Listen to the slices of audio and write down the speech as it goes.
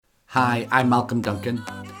Hi, I'm Malcolm Duncan.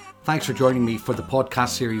 Thanks for joining me for the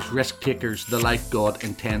podcast series Risk Takers, The Life God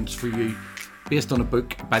Intends for You, based on a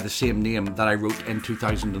book by the same name that I wrote in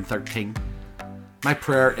 2013. My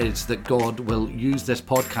prayer is that God will use this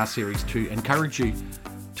podcast series to encourage you,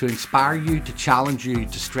 to inspire you, to challenge you,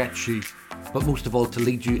 to stretch you, but most of all to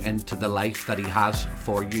lead you into the life that He has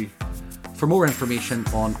for you. For more information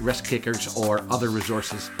on Risk Takers or other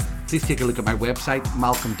resources, please take a look at my website,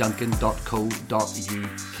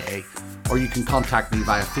 malcolmduncan.co.uk, or you can contact me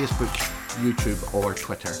via Facebook, YouTube or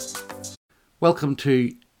Twitter. Welcome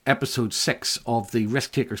to episode 6 of the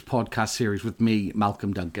Risk Takers podcast series with me,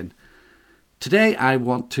 Malcolm Duncan. Today I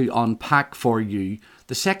want to unpack for you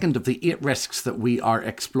the second of the 8 risks that we are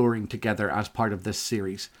exploring together as part of this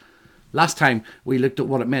series. Last time we looked at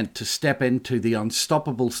what it meant to step into the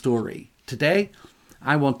unstoppable story. Today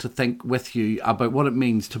I want to think with you about what it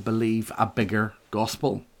means to believe a bigger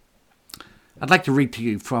gospel. I'd like to read to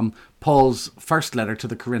you from Paul's first letter to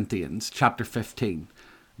the Corinthians, chapter 15,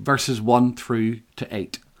 verses 1 through to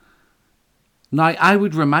 8. Now I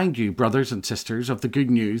would remind you, brothers and sisters, of the good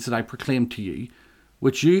news that I proclaimed to you,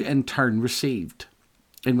 which you in turn received,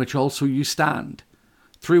 in which also you stand,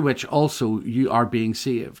 through which also you are being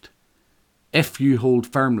saved, if you hold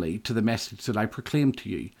firmly to the message that I proclaimed to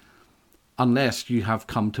you, unless you have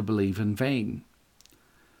come to believe in vain.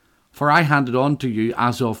 For I handed on to you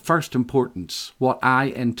as of first importance what I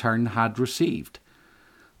in turn had received,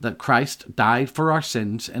 that Christ died for our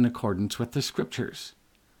sins in accordance with the Scriptures,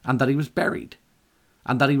 and that He was buried,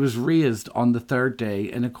 and that He was raised on the third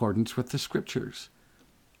day in accordance with the Scriptures,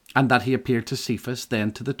 and that He appeared to Cephas, then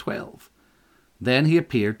to the 12. Then He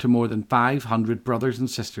appeared to more than 500 brothers and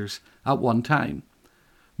sisters at one time,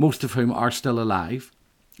 most of whom are still alive,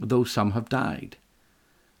 though some have died.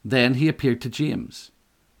 Then He appeared to James,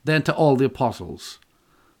 then to all the apostles.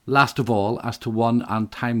 Last of all, as to one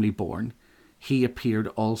untimely born, He appeared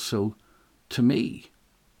also to me.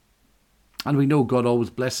 And we know God always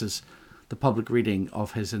blesses the public reading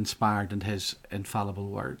of His inspired and His infallible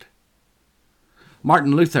word.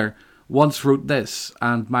 Martin Luther once wrote this,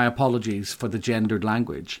 and my apologies for the gendered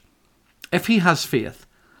language. If he has faith,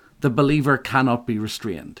 the believer cannot be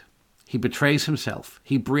restrained. He betrays himself,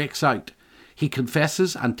 he breaks out, he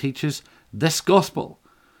confesses and teaches this gospel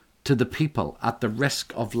to the people at the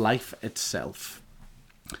risk of life itself.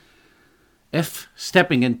 If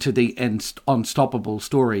stepping into the unstoppable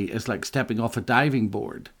story is like stepping off a diving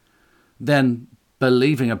board, then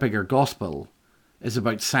believing a bigger gospel is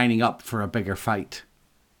about signing up for a bigger fight.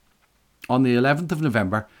 On the 11th of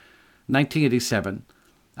November 1987,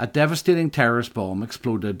 a devastating terrorist bomb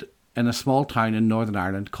exploded in a small town in Northern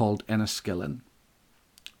Ireland called Enniskillen,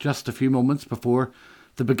 just a few moments before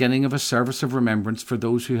the beginning of a service of remembrance for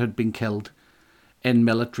those who had been killed in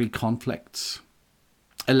military conflicts.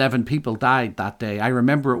 11 people died that day. I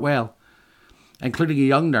remember it well, including a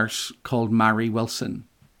young nurse called Mary Wilson.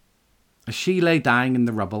 As she lay dying in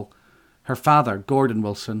the rubble, her father, Gordon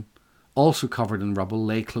Wilson, also covered in rubble,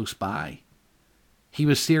 lay close by. He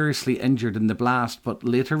was seriously injured in the blast, but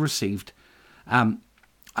later received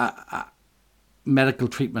medical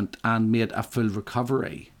treatment and made a full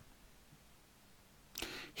recovery.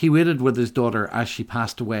 He waited with his daughter as she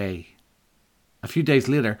passed away. A few days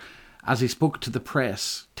later, as he spoke to the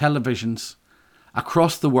press, televisions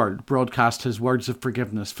across the world broadcast his words of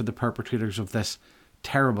forgiveness for the perpetrators of this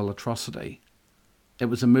terrible atrocity. It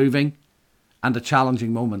was a moving and a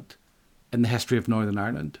challenging moment in the history of Northern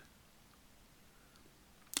Ireland.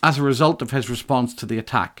 As a result of his response to the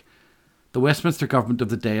attack, the Westminster government of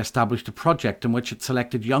the day established a project in which it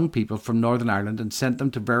selected young people from Northern Ireland and sent them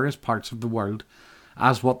to various parts of the world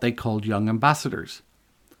as what they called young ambassadors.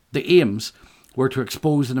 The aims were to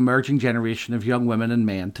expose an emerging generation of young women and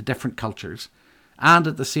men to different cultures, and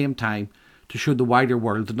at the same time to show the wider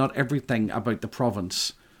world that not everything about the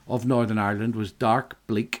province of Northern Ireland was dark,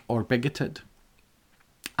 bleak or bigoted.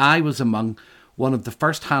 I was among one of the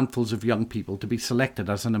first handfuls of young people to be selected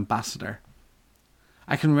as an ambassador.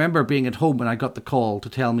 I can remember being at home when I got the call to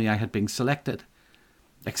tell me I had been selected.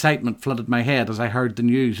 Excitement flooded my head as I heard the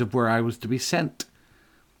news of where I was to be sent.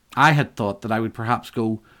 I had thought that I would perhaps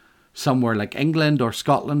go somewhere like England or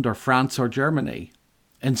Scotland or France or Germany.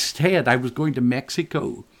 Instead, I was going to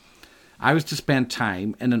Mexico. I was to spend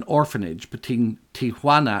time in an orphanage between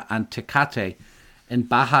Tijuana and Tecate in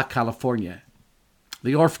Baja California.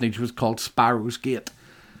 The orphanage was called Sparrow's Gate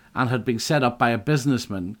and had been set up by a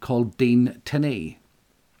businessman called Dean Tinney.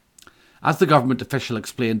 As the government official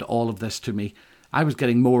explained all of this to me, I was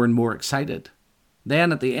getting more and more excited.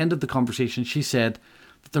 Then, at the end of the conversation, she said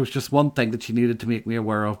that there was just one thing that she needed to make me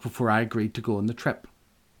aware of before I agreed to go on the trip.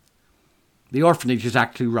 The orphanage is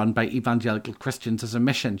actually run by evangelical Christians as a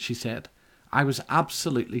mission, she said. I was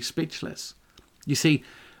absolutely speechless. You see,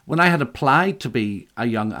 when I had applied to be a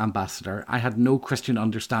young ambassador, I had no Christian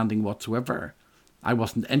understanding whatsoever. I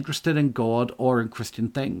wasn't interested in God or in Christian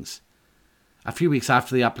things. A few weeks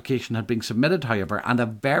after the application had been submitted, however, and a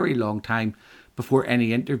very long time before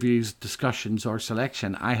any interviews, discussions or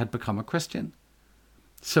selection, I had become a Christian.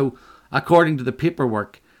 So, according to the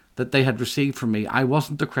paperwork that they had received from me, I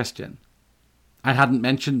wasn't a Christian. I hadn't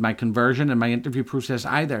mentioned my conversion in my interview process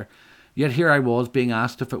either, yet here I was being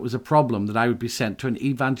asked if it was a problem that I would be sent to an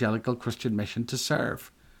evangelical Christian mission to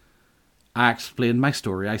serve. I explained my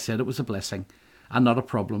story. I said it was a blessing and not a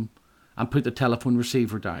problem, and put the telephone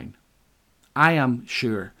receiver down. I am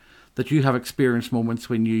sure that you have experienced moments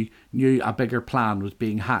when you knew a bigger plan was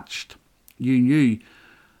being hatched. You knew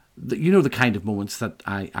that, you know the kind of moments that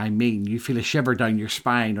I mean. You feel a shiver down your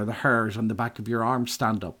spine, or the hairs on the back of your arms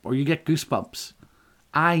stand up, or you get goosebumps.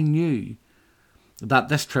 I knew that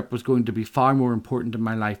this trip was going to be far more important in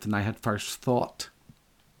my life than I had first thought.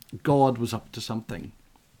 God was up to something.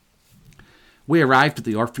 We arrived at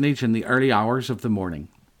the orphanage in the early hours of the morning.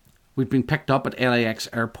 We'd been picked up at LAX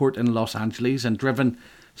airport in Los Angeles and driven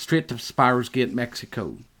straight to Sparrows Gate,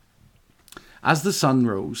 Mexico. As the sun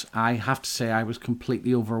rose, I have to say I was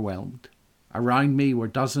completely overwhelmed. Around me were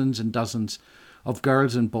dozens and dozens of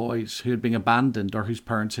girls and boys who had been abandoned or whose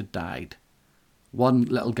parents had died. One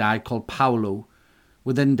little guy called Paolo,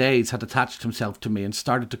 within days, had attached himself to me and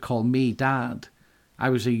started to call me Dad. I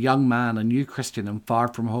was a young man, a new Christian, and far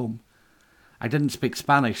from home. I didn't speak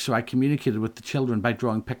Spanish, so I communicated with the children by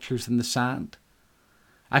drawing pictures in the sand.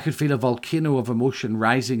 I could feel a volcano of emotion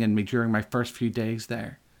rising in me during my first few days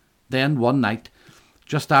there. Then, one night,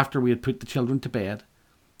 just after we had put the children to bed,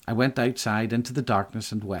 I went outside into the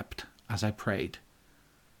darkness and wept as I prayed.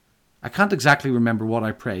 I can't exactly remember what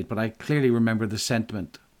I prayed, but I clearly remember the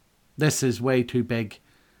sentiment. This is way too big.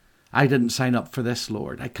 I didn't sign up for this,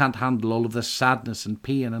 Lord. I can't handle all of this sadness and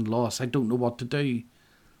pain and loss. I don't know what to do.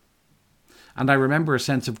 And I remember a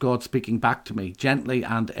sense of God speaking back to me, gently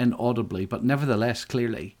and inaudibly, but nevertheless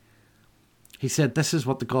clearly. He said, this is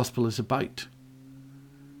what the gospel is about.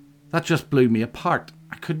 That just blew me apart.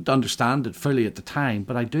 I couldn't understand it fully at the time,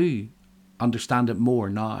 but I do understand it more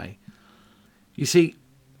now. You see,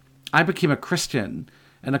 I became a Christian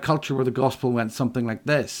in a culture where the gospel went something like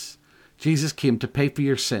this. Jesus came to pay for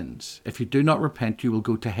your sins. If you do not repent, you will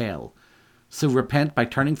go to hell. So repent by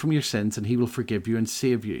turning from your sins and he will forgive you and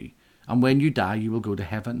save you. And when you die, you will go to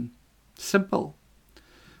heaven. Simple.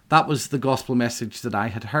 That was the gospel message that I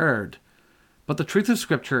had heard. But the truth of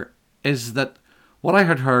Scripture is that what I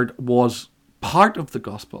had heard was part of the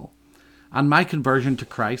gospel. And my conversion to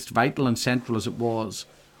Christ, vital and central as it was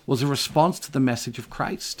a response to the message of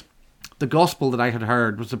Christ. The gospel that I had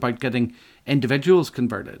heard was about getting individuals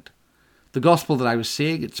converted. The gospel that I was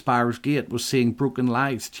seeing at Sparrows Gate was seeing broken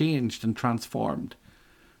lives changed and transformed.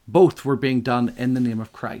 Both were being done in the name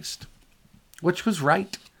of Christ, which was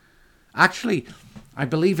right. Actually, I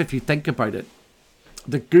believe if you think about it,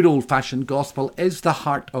 the good old-fashioned gospel is the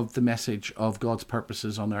heart of the message of God's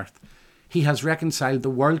purposes on earth. He has reconciled the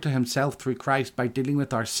world to himself through Christ by dealing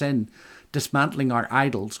with our sin, dismantling our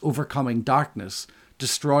idols, overcoming darkness,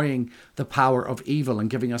 destroying the power of evil and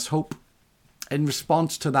giving us hope. In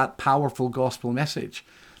response to that powerful gospel message,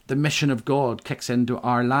 the mission of God kicks into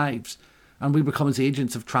our lives and we become as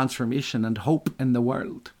agents of transformation and hope in the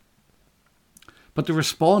world. But to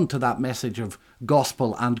respond to that message of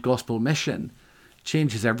gospel and gospel mission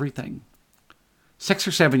changes everything. 6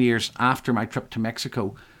 or 7 years after my trip to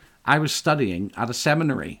Mexico, I was studying at a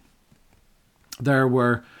seminary. There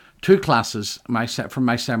were 2 classes from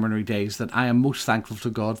my seminary days that I am most thankful to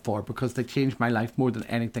God for because they changed my life more than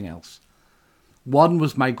anything else. One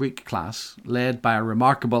was my Greek class, led by a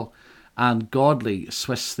remarkable and godly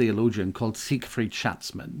Swiss theologian called Siegfried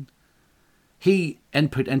Schatzmann. He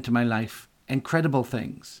input into my life incredible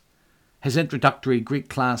things. His introductory Greek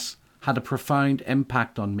class had a profound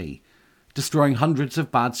impact on me, destroying hundreds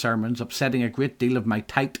of bad sermons, upsetting a great deal of my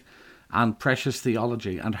tight and precious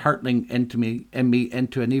theology, and hurtling me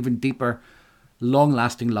into an even deeper,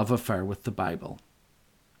 long-lasting love affair with the Bible.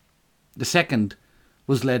 The second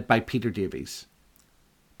was led by Peter Davies.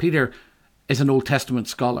 Peter is an Old Testament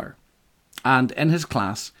scholar, and in his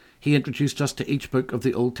class he introduced us to each book of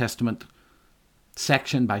the Old Testament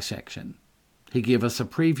section by section. He gave us a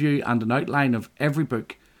preview and an outline of every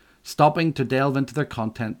book, stopping to delve into their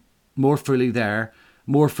content more fully there,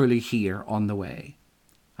 more fully here on the way.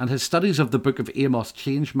 And his studies of the book of Amos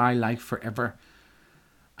changed my life forever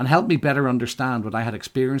and helped me better understand what I had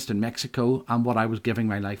experienced in Mexico and what I was giving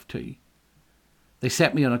my life to. They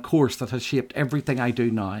set me on a course that has shaped everything I do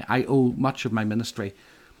now. I owe much of my ministry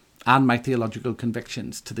and my theological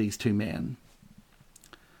convictions to these two men.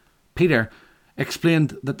 Peter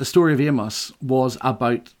explained that the story of Amos was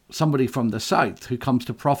about somebody from the south who comes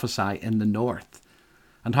to prophesy in the north,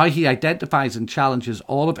 and how he identifies and challenges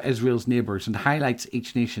all of Israel's neighbours and highlights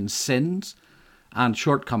each nation's sins and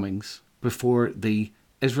shortcomings before the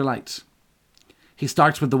Israelites. He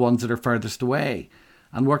starts with the ones that are furthest away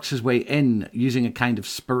and works his way in using a kind of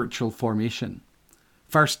spiritual formation.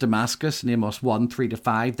 First Damascus in Amos 1,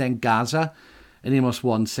 3-5, then Gaza in Amos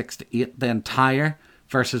 1, 6-8, then Tyre,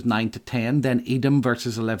 verses 9-10, then Edom,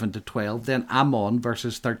 verses 11-12, then Ammon,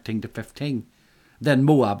 verses 13-15, then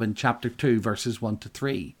Moab in chapter 2, verses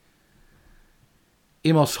 1-3.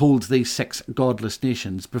 Amos holds these 6 godless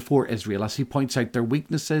nations before Israel as he points out their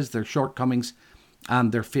weaknesses, their shortcomings,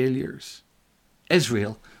 and their failures.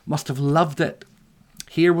 Israel must have loved it.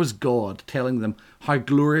 Here was God telling them how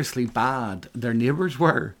gloriously bad their neighbours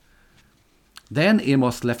were. Then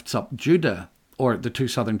Amos lifts up Judah, or the 2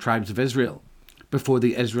 southern tribes of Israel, before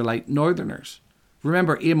the Israelite northerners.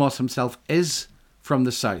 Remember, Amos himself is from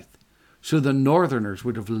the south, so the northerners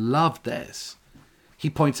would have loved this. He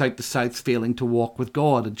points out the south's failing to walk with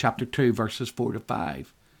God in chapter 2, verses 4-5.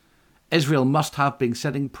 Israel must have been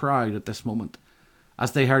sitting proud at this moment,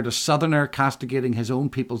 as they heard a southerner castigating his own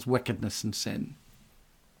people's wickedness and sin.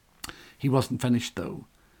 He wasn't finished, though.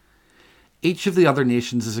 Each of the other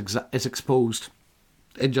nations is exposed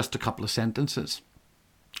in just a couple of sentences.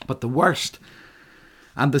 But the worst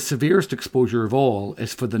and the severest exposure of all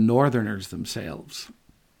is for the northerners themselves,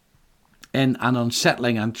 in an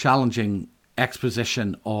unsettling and challenging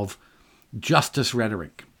exposition of justice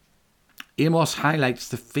rhetoric. Amos highlights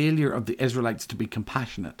the failure of the Israelites to be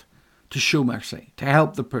compassionate, to show mercy, to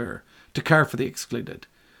help the poor, to care for the excluded.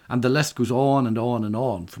 And the list goes on and on and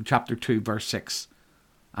on from chapter 2, verse 6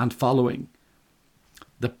 and following.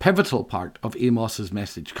 The pivotal part of Amos's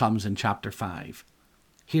message comes in chapter 5.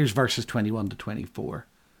 Here's verses 21-24.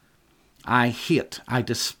 I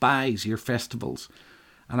despise your festivals,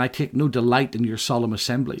 and I take no delight in your solemn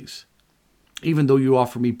assemblies. Even though you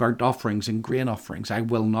offer me burnt offerings and grain offerings, I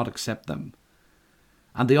will not accept them.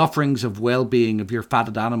 And the offerings of well-being of your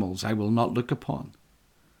fatted animals I will not look upon.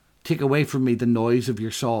 Take away from me the noise of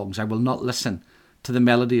your songs. I will not listen to the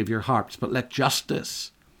melody of your harps, but let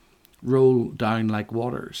justice roll down like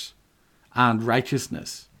waters, and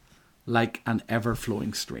righteousness like an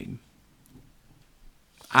ever-flowing stream.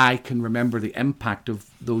 I can remember the impact of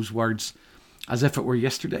those words as if it were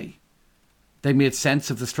yesterday. They made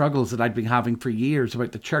sense of the struggles that I'd been having for years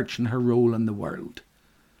about the church and her role in the world.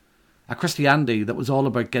 A Christianity that was all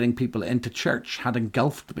about getting people into church had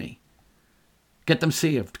engulfed me. Get them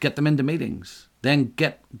saved, get them into meetings, then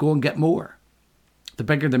go and get more. The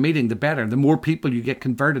bigger the meeting, the better. The more people you get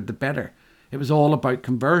converted, the better. It was all about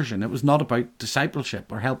conversion. It was not about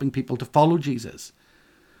discipleship or helping people to follow Jesus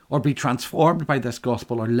or be transformed by this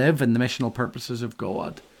gospel or live in the missional purposes of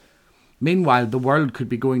God. Meanwhile, the world could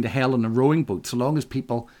be going to hell in a rowing boat so long as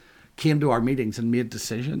people came to our meetings and made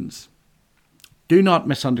decisions. Do not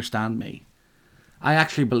misunderstand me. I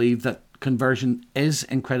actually believe that conversion is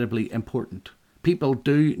incredibly important. People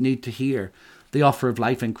do need to hear the offer of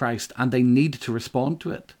life in Christ, and they need to respond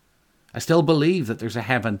to it. I still believe that there's a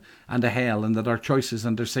heaven and a hell, and that our choices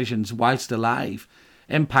and decisions whilst alive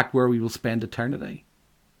impact where we will spend eternity.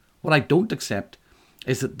 What I don't accept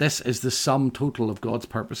is that this is the sum total of God's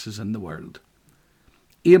purposes in the world.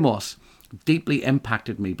 Amos deeply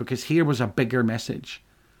impacted me because here was a bigger message.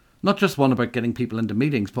 Not just one about getting people into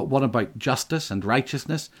meetings, but one about justice and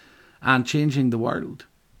righteousness and changing the world.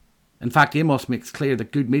 In fact, Amos makes clear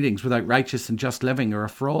that good meetings without righteous and just living are a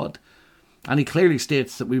fraud. And he clearly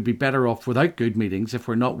states that we would be better off without good meetings if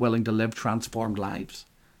we're not willing to live transformed lives.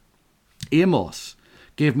 Amos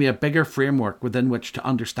gave me a bigger framework within which to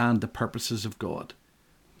understand the purposes of God.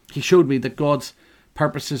 He showed me that God's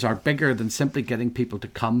purposes are bigger than simply getting people to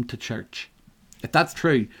come to church. If that's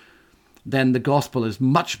true, then the gospel is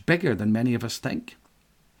much bigger than many of us think.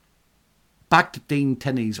 Back to Dean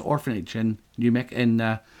Tinney's orphanage in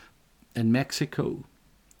Mexico.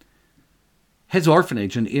 His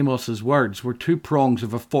orphanage, in Amos's words, were 2 prongs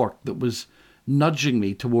of a fork that was nudging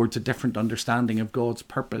me towards a different understanding of God's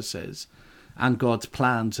purposes and God's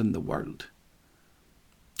plans in the world.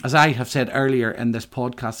 As I have said earlier in this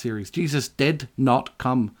podcast series, Jesus did not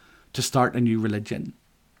come to start a new religion.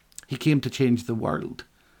 He came to change the world.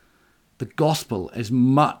 The gospel is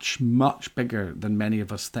much, much bigger than many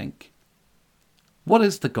of us think. What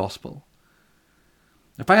is the gospel?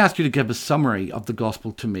 If I asked you to give a summary of the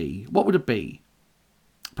gospel to me, what would it be?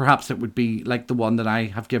 Perhaps it would be like the one that I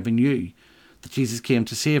have given you. that Jesus came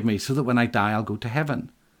to save me so that when I die I'll go to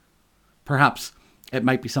heaven. Perhaps it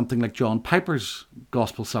might be something like John Piper's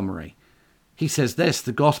gospel summary. He says this: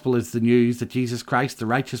 the gospel is the news that Jesus Christ, the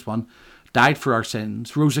righteous one, died for our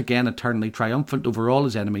sins, rose again eternally triumphant over all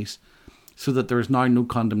his enemies, so that there is now no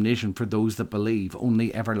condemnation for those that believe,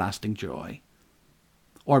 only everlasting joy.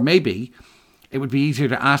 Or maybe it would be easier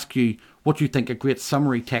to ask you what you think a great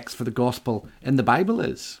summary text for the gospel in the Bible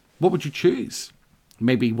is. What would you choose?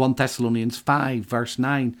 Maybe 1 Thessalonians 5 verse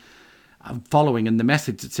 9 following in the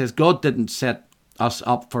Message. It says, God didn't set us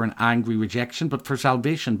up for an angry rejection, but for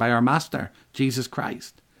salvation by our Master, Jesus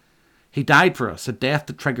Christ. He died for us, a death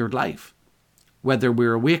that triggered life. Whether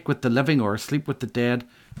we're awake with the living or asleep with the dead,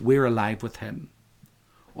 we're alive with him.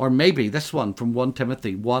 Or maybe this one from 1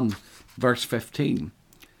 Timothy 1 verse 15.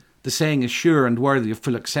 The saying is sure and worthy of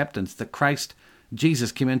full acceptance that Christ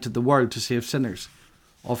Jesus came into the world to save sinners,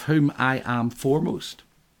 of whom I am foremost.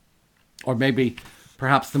 Or maybe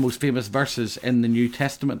perhaps the most famous verses in the New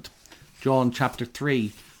Testament, John chapter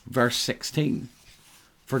 3 verse 16.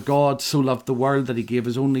 For God so loved the world that he gave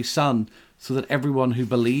his only Son, so that everyone who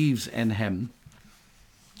believes in him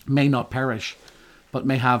may not perish, but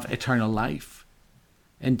may have eternal life.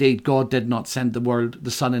 Indeed, God did not send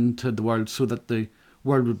the Son into the world so that the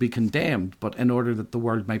world would be condemned, but in order that the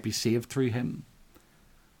world might be saved through him.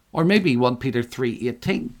 Or maybe 1 Peter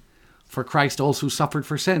 3:18. For Christ also suffered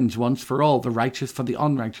for sins once for all, the righteous for the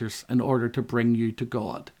unrighteous, in order to bring you to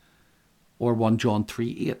God. Or 1 John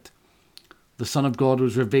 3:8. The Son of God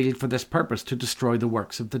was revealed for this purpose, to destroy the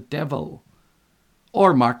works of the devil.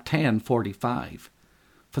 Or Mark 10:45.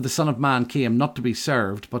 For the Son of Man came not to be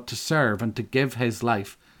served, but to serve and to give his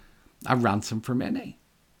life a ransom for many.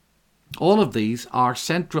 All of these are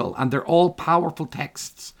central, and they're all powerful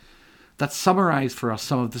texts that summarize for us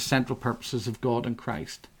some of the central purposes of God and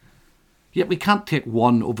Christ. Yet we can't take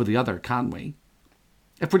one over the other, can we?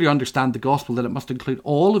 If we're to understand the gospel, then it must include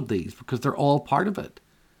all of these, because they're all part of it.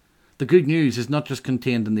 The good news is not just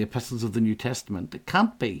contained in the epistles of the New Testament. It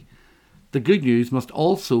can't be. The good news must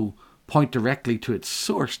also point directly to its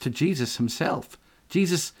source, to Jesus himself.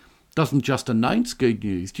 Jesus doesn't just announce good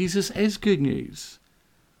news. Jesus is good news.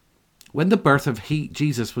 When the birth of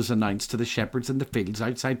Jesus was announced to the shepherds in the fields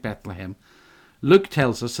outside Bethlehem, Luke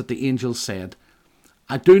tells us that the angels said,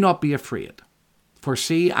 Do not be afraid, for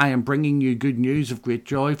see, I am bringing you good news of great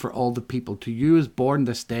joy for all the people. To you is born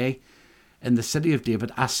this day in the city of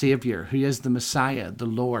David a Saviour, who is the Messiah, the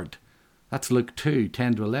Lord. That's Luke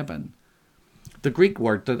 2:10-11. The Greek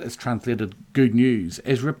word that is translated good news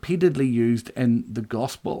is repeatedly used in the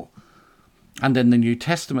Gospel and in the New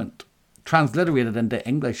Testament. Transliterated into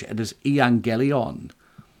English, it is evangelion.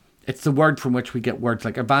 It's the word from which we get words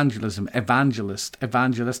like evangelism, evangelist,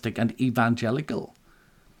 evangelistic, and evangelical.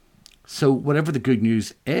 So whatever the good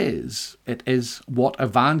news is, it is what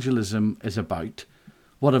evangelism is about,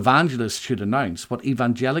 what evangelists should announce, what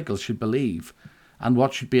evangelicals should believe, and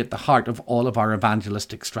what should be at the heart of all of our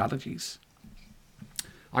evangelistic strategies.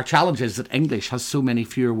 Our challenge is that English has so many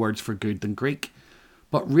fewer words for good than Greek.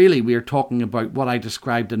 But really, we are talking about what I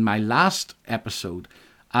described in my last episode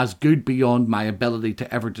as good beyond my ability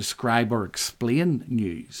to ever describe or explain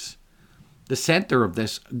news. The centre of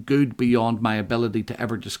this good beyond my ability to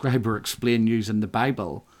ever describe or explain news in the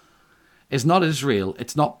Bible is not Israel,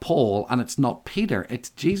 it's not Paul, and it's not Peter, it's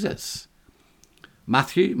Jesus.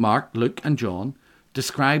 Matthew, Mark, Luke, and John,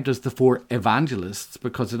 described as the four evangelists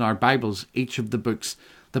because in our Bibles, each of the books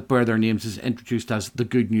that bear their names is introduced as the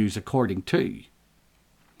good news according to.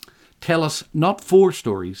 Tell us not four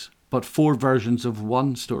stories, but four versions of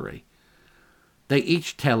one story. They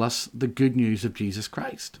each tell us the good news of Jesus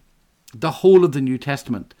Christ. The whole of the New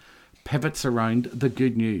Testament pivots around the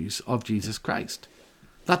good news of Jesus Christ.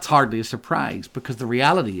 That's hardly a surprise, because the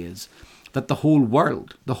reality is that the whole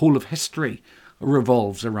world, the whole of history,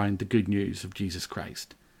 revolves around the good news of Jesus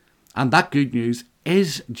Christ. And that good news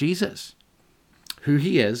is Jesus, who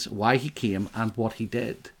he is, why he came, and what he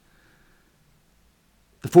did.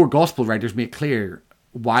 The four gospel writers make clear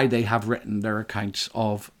why they have written their accounts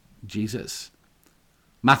of Jesus.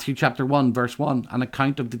 Matthew chapter 1 verse 1, an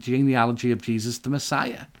account of the genealogy of Jesus the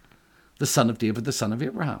Messiah, the son of David, the son of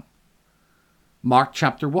Abraham. Mark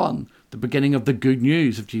chapter 1, the beginning of the good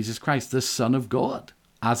news of Jesus Christ, the Son of God,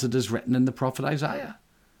 as it is written in the prophet Isaiah.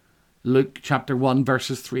 Luke chapter 1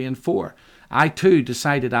 verses 3 and 4. I too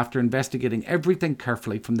decided, after investigating everything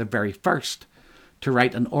carefully from the very first, to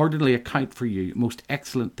write an orderly account for you, most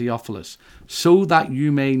excellent Theophilus, so that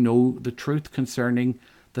you may know the truth concerning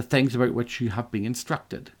the things about which you have been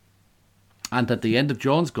instructed. And at the end of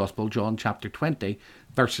John's Gospel, John chapter 20,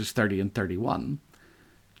 verses 30 and 31,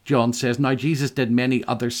 John says, "Now Jesus did many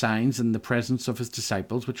other signs in the presence of his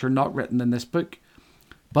disciples, which are not written in this book.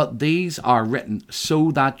 But these are written so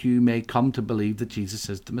that you may come to believe that Jesus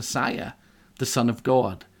is the Messiah, the Son of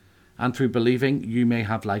God, and through believing you may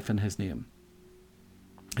have life in his name."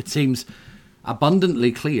 It seems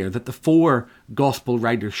abundantly clear that the four gospel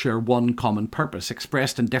writers share one common purpose,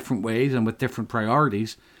 expressed in different ways and with different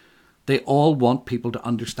priorities. They all want people to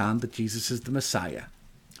understand that Jesus is the Messiah,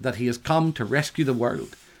 that he has come to rescue the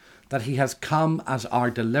world, that he has come as our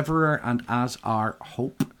deliverer and as our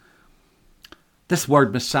hope. This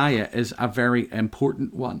word Messiah is a very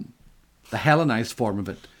important one. The Hellenized form of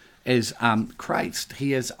it is Christ.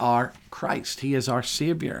 He is our Christ. He is our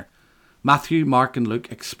Saviour. Matthew, Mark and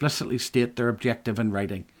Luke explicitly state their objective in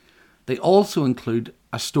writing. They also include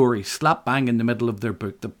a story slap bang in the middle of their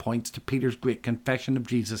book that points to Peter's great confession of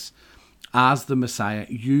Jesus as the Messiah.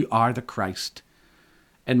 "You are the Christ,"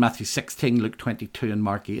 in Matthew 16, Luke 22 and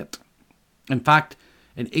Mark 8. In fact,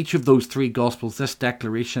 in each of those three Gospels, this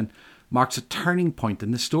declaration marks a turning point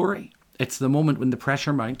in the story. It's the moment when the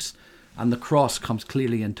pressure mounts and the cross comes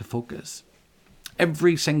clearly into focus.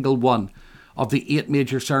 Every single one of the 8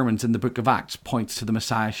 major sermons in the book of Acts points to the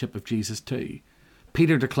Messiahship of Jesus too.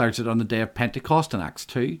 Peter declares it on the day of Pentecost in Acts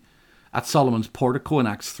 2, at Solomon's portico in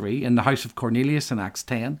Acts 3, in the house of Cornelius in Acts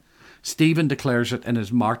 10. Stephen declares it in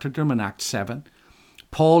his martyrdom in Acts 7.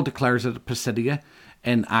 Paul declares it at Pisidia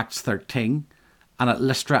in Acts 13, and at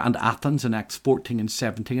Lystra and Athens in Acts 14 and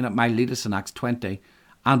 17, and at Miletus in Acts 20,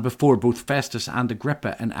 and before both Festus and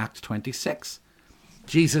Agrippa in Acts 26.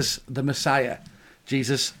 Jesus the Messiah,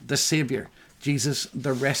 Jesus the Saviour, Jesus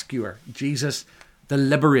the Rescuer, Jesus the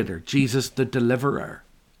Liberator, Jesus the Deliverer.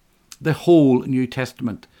 The whole New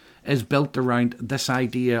Testament is built around this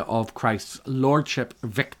idea of Christ's lordship,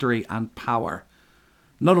 victory and power.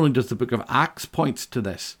 Not only does the book of Acts point to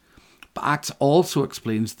this, but Acts also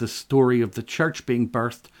explains the story of the church being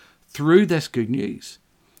birthed through this good news.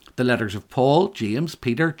 The letters of Paul, James,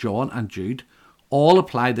 Peter, John and Jude all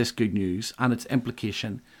apply this good news and its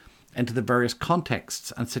implication into the various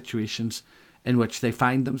contexts and situations in which they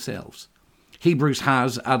find themselves. Hebrews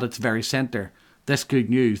has at its very centre this good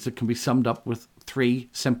news that can be summed up with 3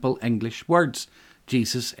 simple English words: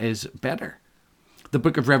 Jesus is better. The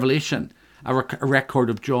book of Revelation, a record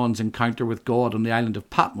of John's encounter with God on the island of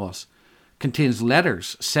Patmos, contains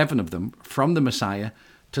letters, 7 of them, from the Messiah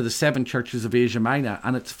to the 7 churches of Asia Minor,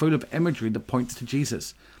 and it's full of imagery that points to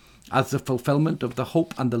Jesus as the fulfillment of the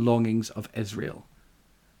hope and the longings of Israel.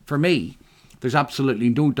 For me, there's absolutely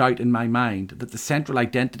no doubt in my mind that the central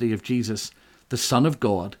identity of Jesus, the Son of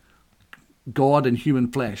God, God in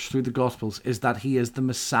human flesh through the Gospels, is that he is the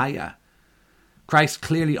Messiah. Christ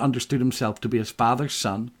clearly understood himself to be his Father's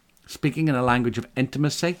Son, speaking in a language of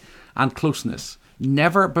intimacy and closeness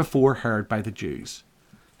never before heard by the Jews.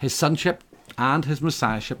 His sonship and his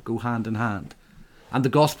messiahship go hand in hand, and the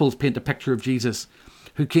Gospels paint a picture of Jesus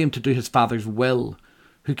who came to do his Father's will,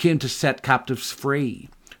 who came to set captives free,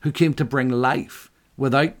 who came to bring life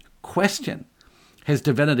without question. His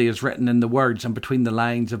divinity is written in the words and between the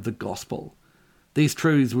lines of the Gospel. These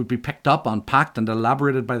truths would be picked up, unpacked and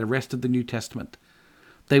elaborated by the rest of the New Testament.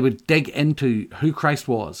 They would dig into who Christ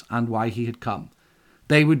was and why he had come.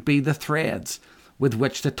 They would be the threads with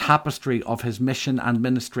which the tapestry of his mission and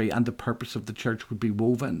ministry and the purpose of the church would be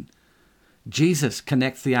woven. Jesus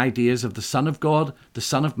connects the ideas of the Son of God, the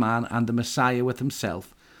Son of Man and the Messiah with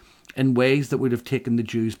himself in ways that would have taken the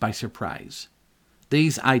Jews by surprise.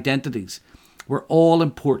 These identities were all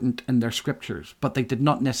important in their scriptures, but they did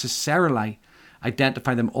not necessarily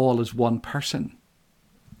identify them all as one person.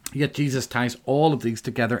 Yet Jesus ties all of these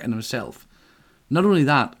together in himself. Not only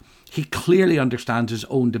that, he clearly understands his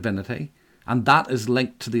own divinity, and that is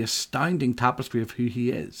linked to the astounding tapestry of who he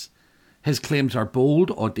is. His claims are bold,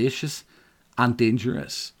 audacious, and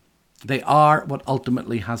dangerous. They are what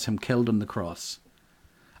ultimately has him killed on the cross.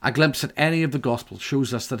 A glimpse at any of the Gospels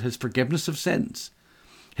shows us that his forgiveness of sins,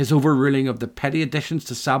 his overruling of the petty additions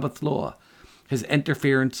to Sabbath law, his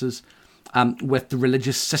interferences with the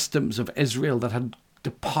religious systems of Israel that had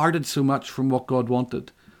departed so much from what God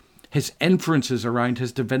wanted, his inferences around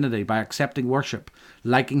his divinity by accepting worship,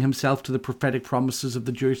 liking himself to the prophetic promises of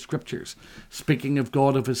the Jewish scriptures, speaking of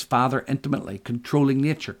God of his Father intimately, controlling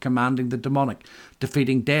nature, commanding the demonic,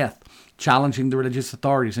 defeating death, challenging the religious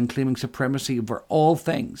authorities and claiming supremacy over all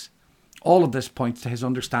things. All of this points to his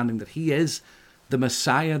understanding that he is the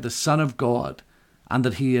Messiah, the Son of God, and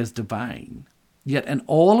that he is divine. Yet in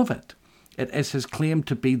all of it, it is his claim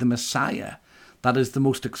to be the Messiah that is the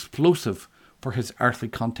most explosive for his earthly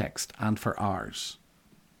context and for ours.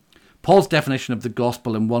 Paul's definition of the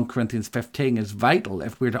gospel in 1 Corinthians 15 is vital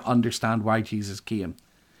if we're to understand why Jesus came.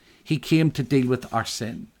 He came to deal with our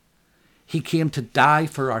sin. He came to die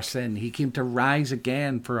for our sin. He came to rise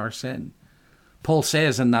again for our sin. Paul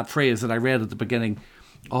says in that phrase that I read at the beginning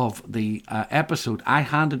of the episode, I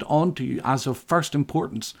handed on to you as of first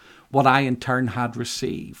importance what I in turn had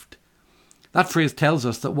received. That phrase tells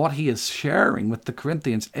us that what he is sharing with the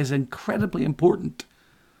Corinthians is incredibly important.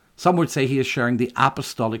 Some would say he is sharing the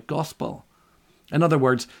apostolic gospel. In other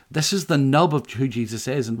words, this is the nub of who Jesus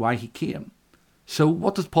is and why he came. So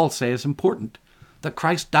what does Paul say is important? That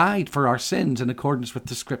Christ died for our sins in accordance with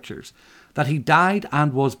the scriptures. That he died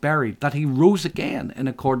and was buried. That he rose again in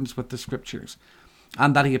accordance with the scriptures.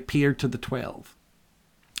 And that he appeared to the 12.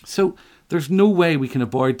 So there's no way we can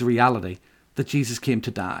avoid the reality that Jesus came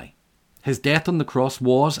to die. His death on the cross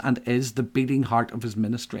was and is the beating heart of his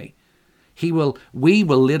ministry. We will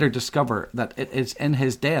later discover that it is in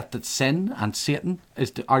his death that sin and Satan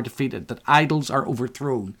are defeated, that idols are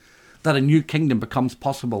overthrown, that a new kingdom becomes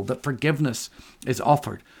possible, that forgiveness is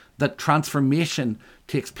offered, that transformation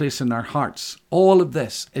takes place in our hearts. All of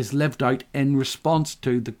this is lived out in response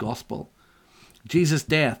to the gospel. Jesus'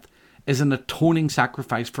 death is an atoning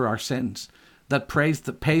sacrifice for our sins that pays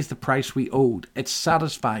the price we owed. It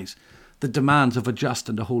satisfies the demands of a just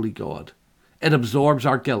and a holy God. It absorbs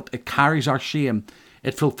our guilt. It carries our shame.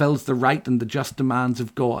 It fulfills the right and the just demands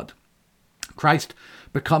of God. Christ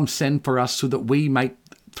becomes sin for us so that we might,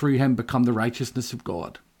 through him, become the righteousness of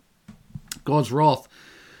God. God's wrath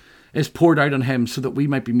is poured out on him so that we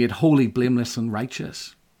might be made holy, blameless, and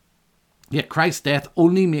righteous. Yet Christ's death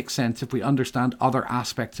only makes sense if we understand other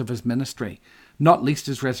aspects of his ministry, not least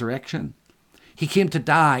his resurrection. He came to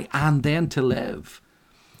die and then to live.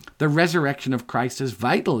 The resurrection of Christ is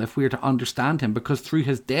vital if we are to understand him, because through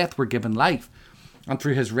his death we're given life, and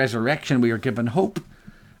through his resurrection we are given hope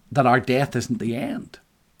that our death isn't the end.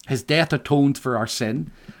 His death atones for our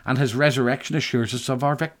sin, and his resurrection assures us of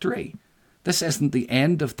our victory. This isn't the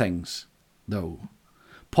end of things, though.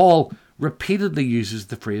 Paul repeatedly uses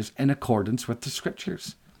the phrase in accordance with the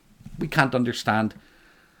scriptures. We can't understand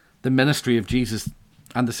the ministry of Jesus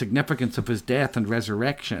and the significance of his death and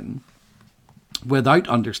resurrection without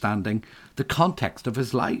understanding the context of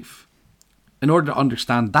his life. In order to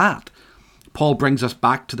understand that, Paul brings us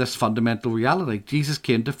back to this fundamental reality. Jesus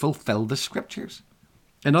came to fulfill the scriptures.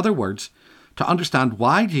 In other words, to understand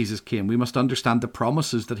why Jesus came, we must understand the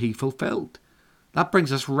promises that he fulfilled. That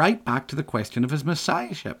brings us right back to the question of his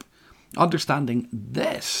messiahship. Understanding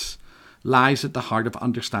this lies at the heart of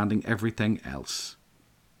understanding everything else.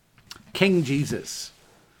 King Jesus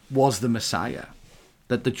was the Messiah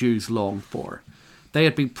that the Jews longed for. They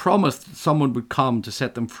had been promised someone would come to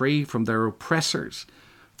set them free from their oppressors,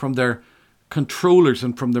 from their controllers,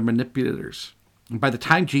 and from their manipulators. And by the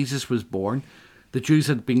time Jesus was born, the Jews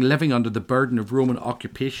had been living under the burden of Roman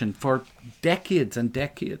occupation for decades and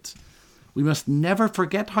decades. We must never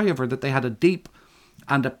forget, however, that they had a deep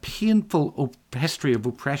and a painful history of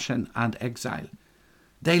oppression and exile.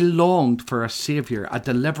 They longed for a saviour, a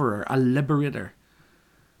deliverer, a liberator.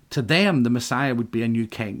 To them, the Messiah would be a new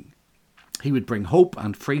king. He would bring hope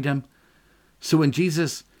and freedom. So when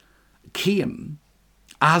Jesus came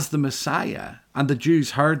as the Messiah, and the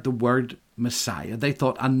Jews heard the word Messiah, they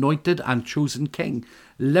thought anointed and chosen king,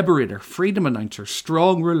 liberator, freedom announcer,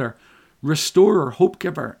 strong ruler, restorer, hope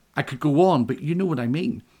giver. I could go on, but you know what I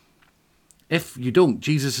mean. If you don't,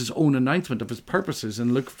 Jesus' own announcement of his purposes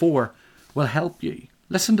in Luke 4 will help you.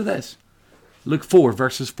 Listen to this. Luke 4,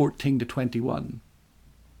 verses 14 to 21.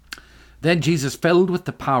 Then Jesus, filled with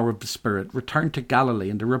the power of the Spirit, returned to Galilee,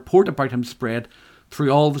 and a report about him spread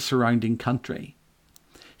through all the surrounding country.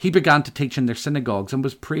 He began to teach in their synagogues and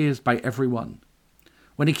was praised by everyone.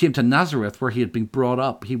 When he came to Nazareth, where he had been brought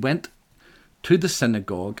up, he went to the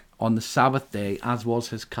synagogue on the Sabbath day, as was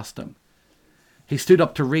his custom. He stood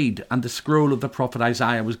up to read, and the scroll of the prophet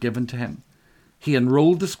Isaiah was given to him. He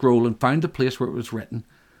unrolled the scroll and found the place where it was written,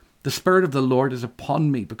 "The Spirit of the Lord is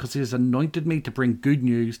upon me, because he has anointed me to bring good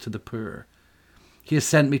news to the poor. He has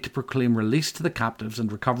sent me to proclaim release to the captives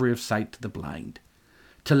and recovery of sight to the blind,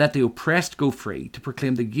 to let the oppressed go free, to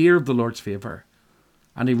proclaim the year of the Lord's favour."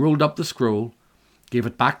 And he rolled up the scroll, gave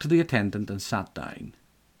it back to the attendant, and sat down.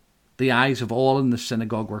 The eyes of all in the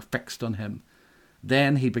synagogue were fixed on him.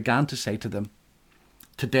 Then he began to say to them,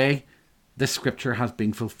 "Today this scripture has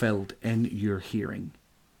been fulfilled in your hearing."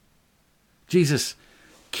 Jesus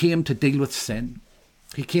came to deal with sin.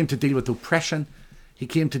 He came to deal with oppression. He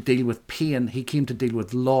came to deal with pain. He came to deal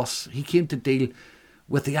with loss. He came to deal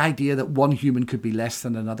with the idea that one human could be less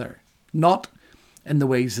than another. Not in the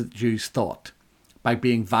ways that Jews thought, by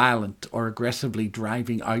being violent or aggressively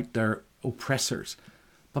driving out their oppressors,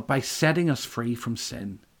 but by setting us free from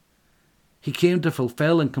sin. He came to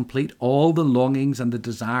fulfill and complete all the longings and the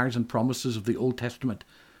desires and promises of the Old Testament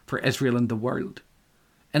for Israel and the world.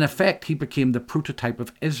 In effect, he became the prototype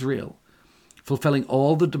of Israel, fulfilling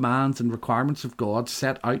all the demands and requirements of God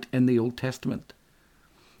set out in the Old Testament.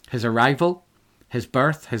 His arrival, his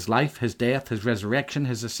birth, his life, his death, his resurrection,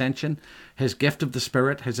 his ascension, his gift of the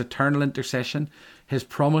Spirit, his eternal intercession, his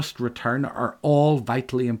promised return are all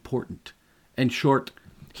vitally important. In short,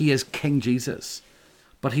 he is King Jesus.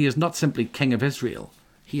 But he is not simply King of Israel.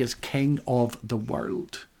 He is King of the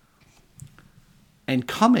world. In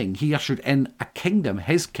coming, he ushered in a kingdom,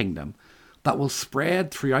 his kingdom, that will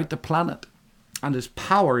spread throughout the planet, and his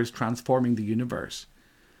power is transforming the universe.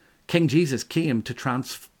 King Jesus came to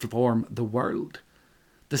transform the world.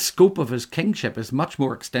 The scope of his kingship is much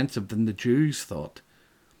more extensive than the Jews thought.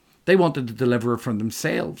 They wanted a deliverer from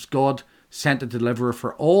themselves. God sent a deliverer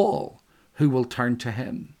for all who will turn to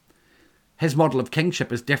him. His model of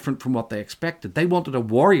kingship is different from what they expected. They wanted a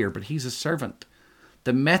warrior, but he's a servant.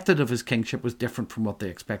 The method of his kingship was different from what they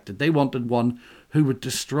expected. They wanted one who would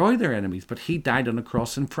destroy their enemies, but he died on a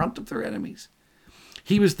cross in front of their enemies.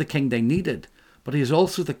 He was the king they needed, but he is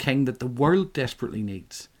also the king that the world desperately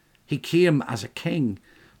needs. He came as a king,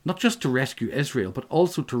 not just to rescue Israel, but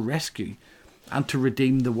also to rescue and to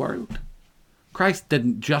redeem the world. Christ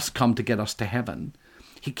didn't just come to get us to heaven.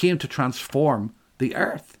 He came to transform the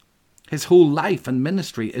earth. His whole life and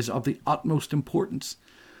ministry is of the utmost importance.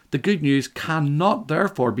 The good news cannot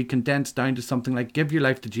therefore be condensed down to something like give your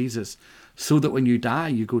life to Jesus so that when you die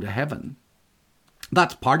you go to heaven.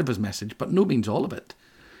 That's part of his message, but no means all of it.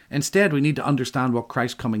 Instead, we need to understand what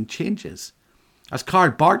Christ's coming changes. As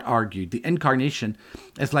Karl Barth argued, the incarnation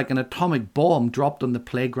is like an atomic bomb dropped on the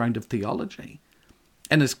playground of theology.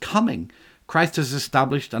 In his coming, Christ has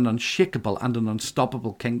established an unshakable and an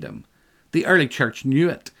unstoppable kingdom. The early church knew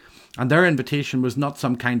it, and their invitation was not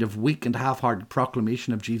some kind of weak and half-hearted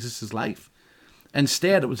proclamation of Jesus' life.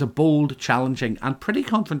 Instead, it was a bold, challenging, and pretty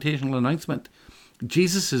confrontational announcement.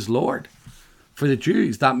 Jesus is Lord. For the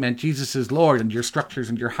Jews, that meant Jesus is Lord, and your structures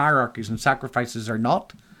and your hierarchies and sacrifices are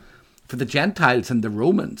not. For the Gentiles and the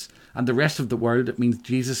Romans and the rest of the world, it means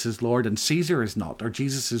Jesus is Lord and Caesar is not, or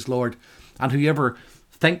Jesus is Lord, and whoever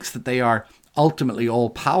thinks that they are ultimately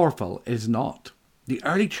all-powerful is not. The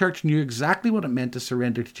early church knew exactly what it meant to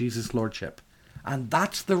surrender to Jesus' lordship. And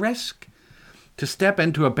that's the risk. To step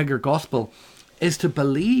into a bigger gospel is to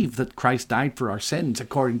believe that Christ died for our sins,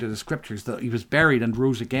 according to the scriptures, that he was buried and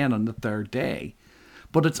rose again on the third day.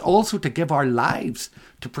 But it's also to give our lives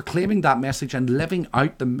to proclaiming that message and living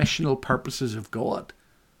out the missional purposes of God.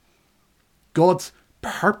 God's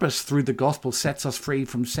purpose through the gospel sets us free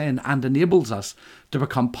from sin and enables us to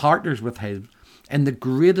become partners with him in the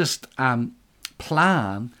greatest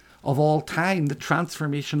plan of all time, the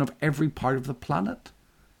transformation of every part of the planet.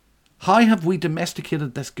 How have we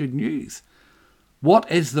domesticated this good news?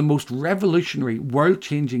 What is the most revolutionary,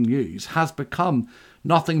 world-changing news has become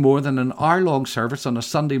nothing more than an hour-long service on a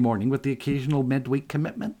Sunday morning with the occasional midweek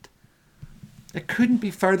commitment. It couldn't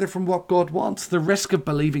be further from what God wants. The risk of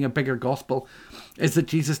believing a bigger gospel is that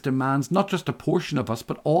Jesus demands not just a portion of us,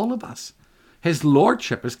 but all of us. His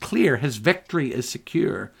lordship is clear. His victory is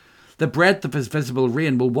secure. The breadth of his visible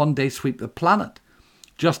reign will one day sweep the planet,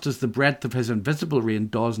 just as the breadth of his invisible reign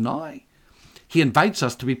does now. He invites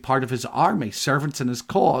us to be part of his army, servants in his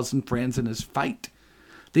cause and friends in his fight.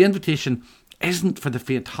 The invitation isn't for the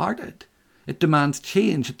faint-hearted. It demands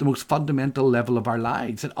change at the most fundamental level of our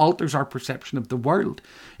lives. It alters our perception of the world.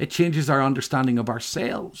 It changes our understanding of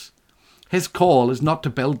ourselves. His call is not to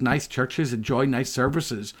build nice churches, enjoy nice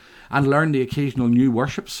services, and learn the occasional new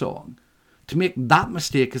worship song. To make that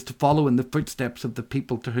mistake is to follow in the footsteps of the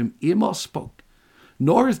people to whom Amos spoke.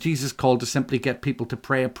 Nor is Jesus called to simply get people to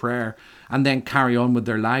pray a prayer and then carry on with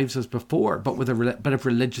their lives as before, but with a bit of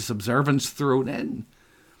religious observance thrown in.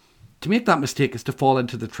 To make that mistake is to fall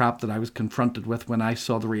into the trap that I was confronted with when I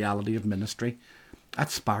saw the reality of ministry at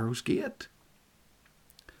Sparrows Gate.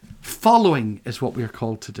 Following is what we are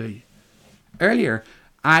called to do. Earlier,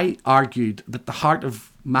 I argued that the heart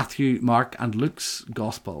of Matthew, Mark and Luke's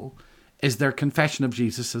gospel is their confession of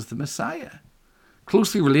Jesus as the Messiah.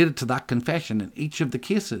 Closely related to that confession in each of the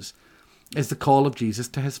cases is the call of Jesus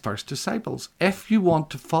to his first disciples. If you want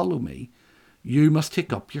to follow me, you must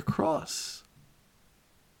take up your cross.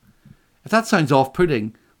 If that sounds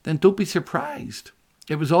off-putting, then don't be surprised.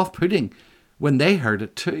 It was off-putting when they heard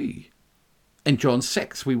it too. In John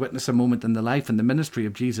 6, we witness a moment in the life and the ministry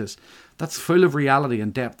of Jesus that's full of reality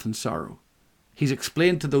and depth and sorrow. He's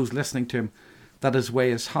explained to those listening to him that his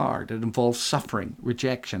way is hard. It involves suffering,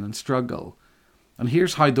 rejection and struggle. And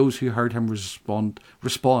here's how those who heard him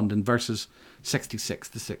respond in verses 66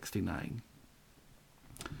 to 69.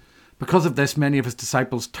 Because of this, many of his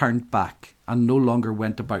disciples turned back and no longer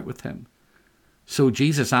went about with him. So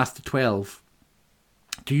Jesus asked the 12,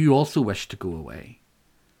 "Do you also wish to go away?"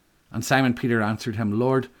 And Simon Peter answered him,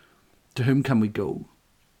 "Lord, to whom can we go?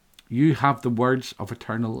 You have the words of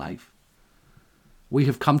eternal life. We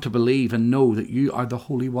have come to believe and know that you are the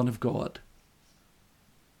Holy One of God."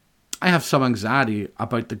 I have some anxiety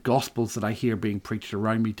about the gospels that I hear being preached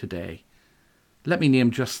around me today. Let me name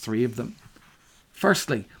just 3 of them.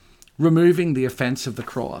 Firstly, removing the offence of the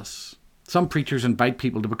cross. Some preachers invite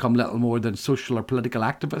people to become little more than social or political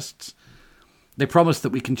activists. They promise that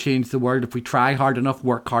we can change the world if we try hard enough,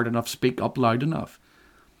 work hard enough, speak up loud enough.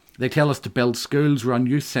 They tell us to build schools, run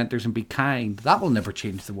youth centres and be kind. That will never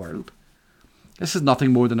change the world. This is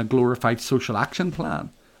nothing more than a glorified social action plan.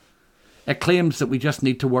 It claims that we just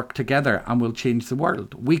need to work together and we'll change the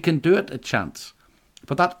world. We can do it, it chants.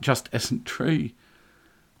 But that just isn't true.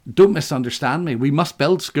 Don't misunderstand me. We must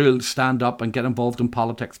build schools, stand up and get involved in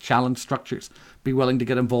politics, challenge structures, be willing to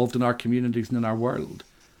get involved in our communities and in our world.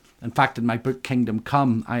 In fact, in my book, Kingdom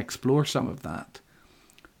Come, I explore some of that.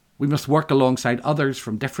 We must work alongside others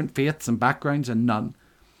from different faiths and backgrounds and none.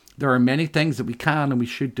 There are many things that we can and we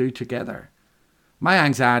should do together. My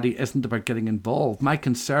anxiety isn't about getting involved. My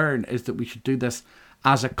concern is that we should do this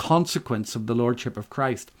as a consequence of the Lordship of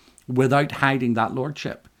Christ, without hiding that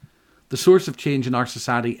Lordship. The source of change in our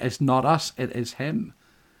society is not us, it is him.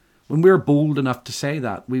 When we're bold enough to say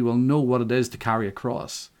that, we will know what it is to carry a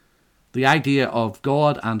cross. The idea of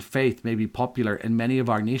God and faith may be popular in many of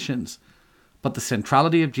our nations, but the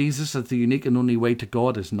centrality of Jesus as the unique and only way to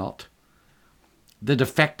God is not. The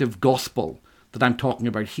defective gospel that I'm talking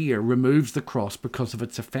about here removes the cross because of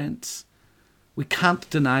its offence. We can't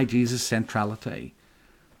deny Jesus' centrality.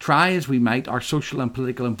 Try as we might, our social and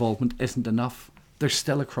political involvement isn't enough. There's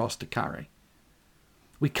still a cross to carry.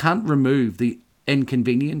 We can't remove the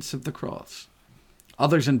inconvenience of the cross.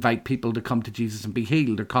 Others invite people to come to Jesus and be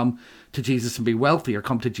healed, or come to Jesus and be wealthy, or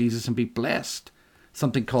come to Jesus and be blessed.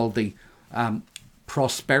 Something called the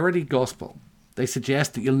prosperity gospel. They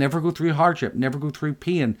suggest that you'll never go through hardship, never go through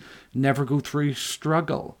pain, never go through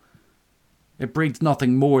struggle. It breeds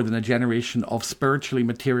nothing more than a generation of spiritually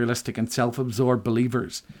materialistic and self-absorbed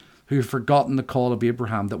believers who have forgotten the call of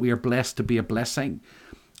Abraham, that we are blessed to be a blessing.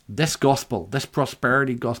 This gospel, this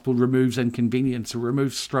prosperity gospel, removes inconvenience, it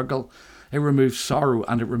removes struggle, it removes sorrow,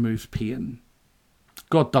 and it removes pain.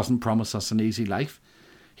 God doesn't promise us an easy life.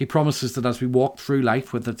 He promises that as we walk through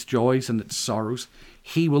life with its joys and its sorrows,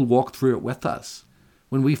 he will walk through it with us.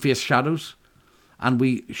 When we face shadows, and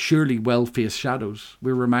we surely will face shadows,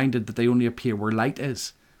 we're reminded that they only appear where light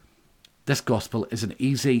is. This gospel is an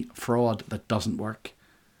easy fraud that doesn't work.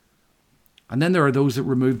 And then there are those that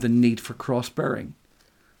remove the need for cross-bearing.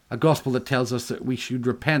 A gospel that tells us that we should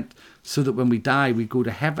repent so that when we die we go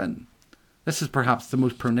to heaven. This is perhaps the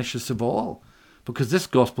most pernicious of all, because this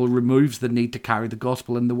gospel removes the need to carry the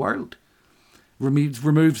gospel in the world.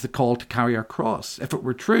 Removes the call to carry our cross. If it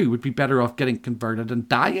were true, we'd be better off getting converted and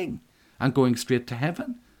dying and going straight to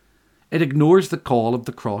heaven. It ignores the call of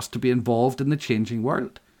the cross to be involved in the changing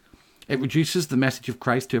world. It reduces the message of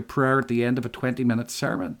Christ to a prayer at the end of a 20-minute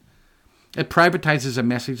sermon. It privatizes a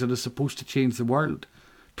message that is supposed to change the world,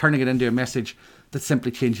 turning it into a message that simply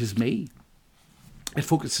changes me. It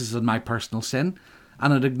focuses on my personal sin,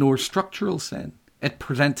 and it ignores structural sin. It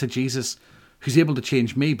presents a Jesus who's able to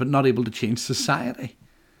change me, but not able to change society.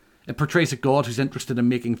 It portrays a God who's interested in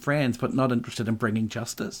making friends, but not interested in bringing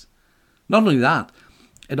justice. Not only that,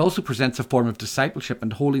 it also presents a form of discipleship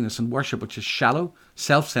and holiness and worship which is shallow,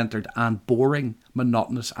 self-centred and boring,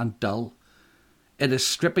 monotonous and dull. It is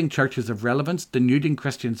stripping churches of relevance, denuding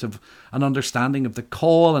Christians of an understanding of the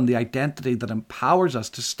call and the identity that empowers us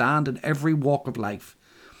to stand in every walk of life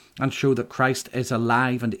and show that Christ is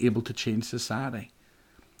alive and able to change society.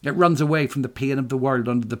 It runs away from the pain of the world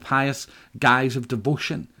under the pious guise of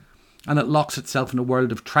devotion, and it locks itself in a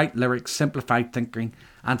world of trite lyrics, simplified thinking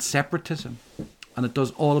and separatism. And it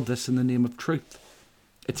does all of this in the name of truth.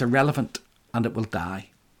 It's irrelevant and it will die.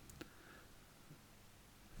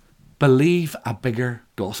 Believe a bigger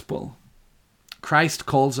gospel. Christ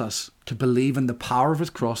calls us to believe in the power of his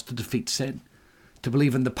cross to defeat sin, to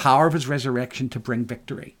believe in the power of his resurrection to bring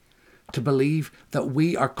victory, to believe that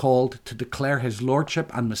we are called to declare his lordship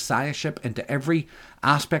and messiahship into every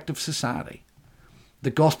aspect of society. The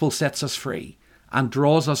gospel sets us free and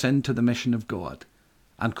draws us into the mission of God,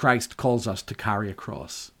 and Christ calls us to carry a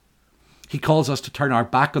cross. He calls us to turn our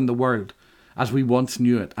back on the world as we once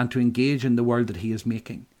knew it and to engage in the world that he is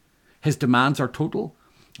making. His demands are total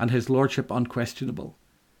and his lordship unquestionable.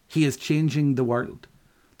 He is changing the world.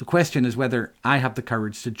 The question is whether I have the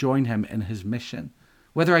courage to join him in his mission,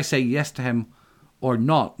 Whether I say yes to him or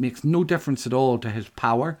not makes no difference at all to his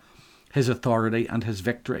power, his authority, and his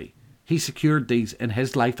victory. He secured these in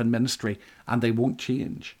his life and ministry, and they won't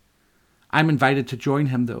change. I'm invited to join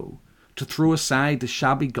him, though, to throw aside the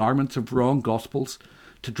shabby garments of wrong gospels,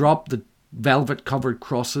 to drop the velvet-covered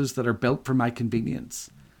crosses that are built for my convenience.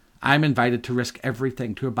 I'm invited to risk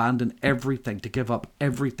everything, to abandon everything, to give up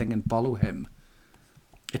everything and follow him.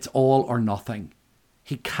 It's all or nothing.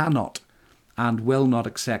 He cannot and will not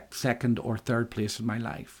accept second or third place in my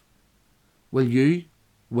life. Will you,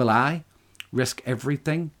 will I, risk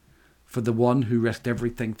everything for the one who risked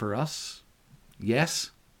everything for us?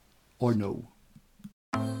 Yes or no?